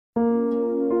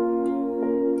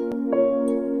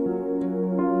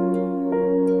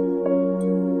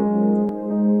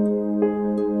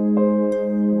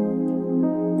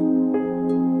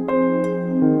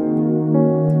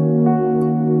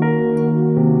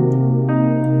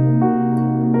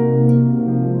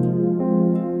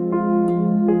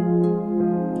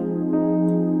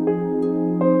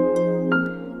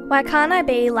Why can't I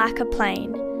be like a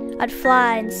plane? I'd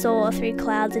fly and soar through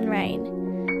clouds and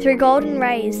rain, through golden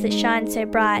rays that shine so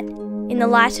bright, in the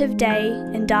light of day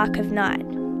and dark of night.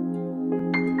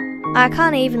 I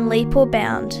can't even leap or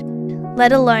bound,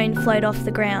 let alone float off the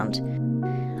ground.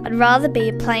 I'd rather be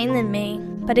a plane than me,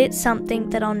 but it's something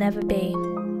that I'll never be.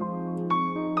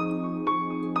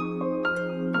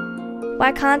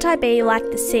 Why can't I be like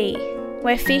the sea,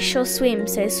 where fish shall swim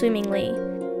so swimmingly?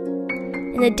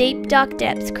 In the deep dark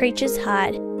depths creatures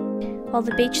hide, while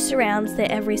the beach surrounds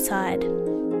their every side.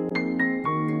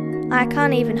 I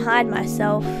can't even hide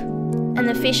myself, and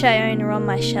the fish I own are on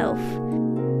my shelf.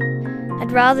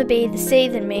 I'd rather be the sea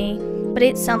than me, but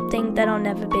it's something that I'll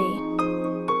never be.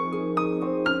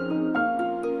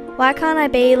 Why can't I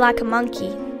be like a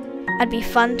monkey? I'd be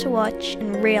fun to watch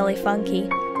and really funky,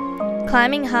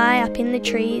 climbing high up in the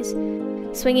trees,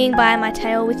 swinging by my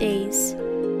tail with ease.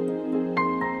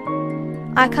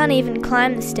 I can't even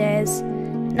climb the stairs,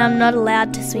 and I'm not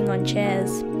allowed to swing on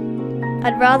chairs.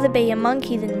 I'd rather be a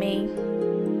monkey than me,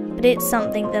 but it's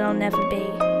something that I'll never be.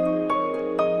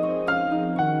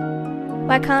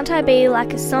 Why can't I be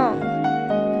like a song?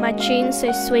 My tune's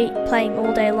so sweet, playing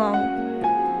all day long,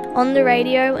 on the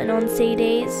radio and on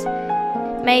CDs,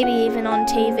 maybe even on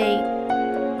TV.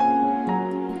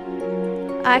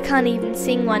 I can't even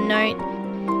sing one note,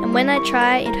 and when I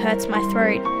try it hurts my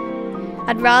throat.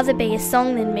 I'd rather be a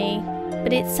song than me,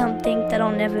 but it's something that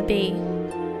I'll never be.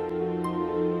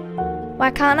 Why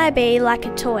can't I be like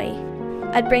a toy?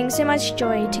 I'd bring so much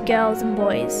joy to girls and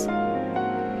boys.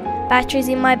 Batteries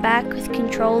in my back with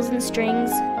controls and strings,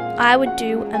 I would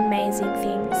do amazing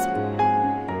things.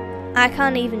 I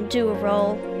can't even do a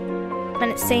roll,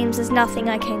 and it seems there's nothing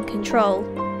I can control.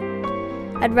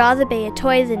 I'd rather be a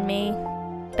toy than me,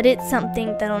 but it's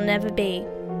something that I'll never be.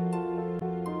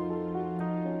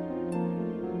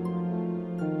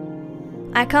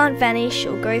 I can't vanish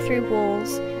or go through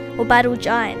walls or battle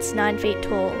giants 9 feet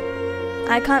tall.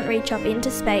 I can't reach up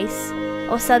into space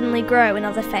or suddenly grow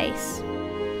another face.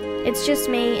 It's just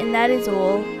me and that is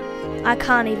all. I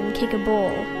can't even kick a ball.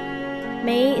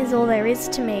 Me is all there is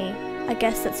to me. I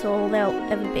guess that's all there'll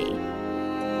ever be.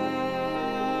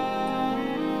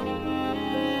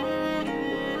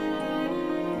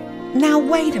 Now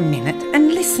wait a minute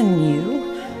and listen, you.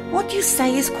 What you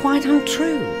say is quite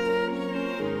untrue.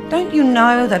 Don't you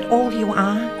know that all you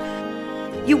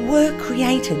are, you were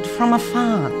created from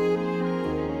afar?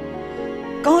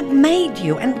 God made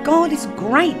you, and God is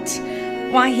great.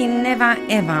 Why, He never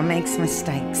ever makes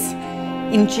mistakes.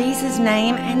 In Jesus'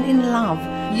 name and in love,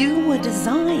 you were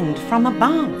designed from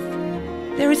above.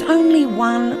 There is only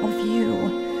one of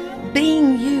you.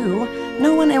 Being you,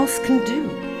 no one else can do.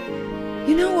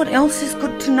 You know what else is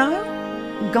good to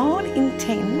know? God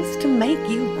intends to make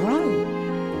you grow.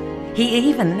 He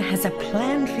even has a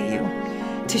plan for you,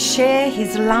 to share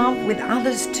His love with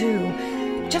others too.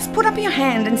 Just put up your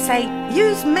hand and say,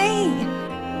 "Use me."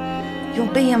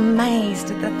 You'll be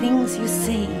amazed at the things you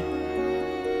see.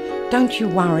 Don't you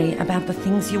worry about the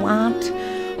things you aren't,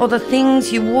 or the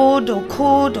things you would or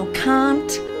could or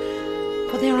can't,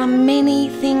 for there are many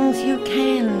things you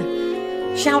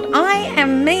can. Shout, "I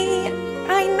am me,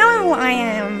 I know I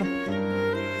am."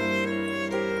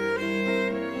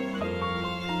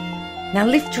 Now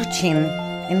lift your chin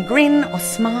and grin or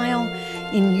smile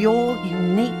in your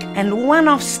unique and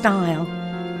one-off style.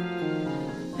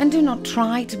 And do not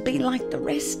try to be like the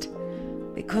rest,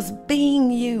 because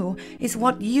being you is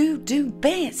what you do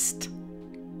best.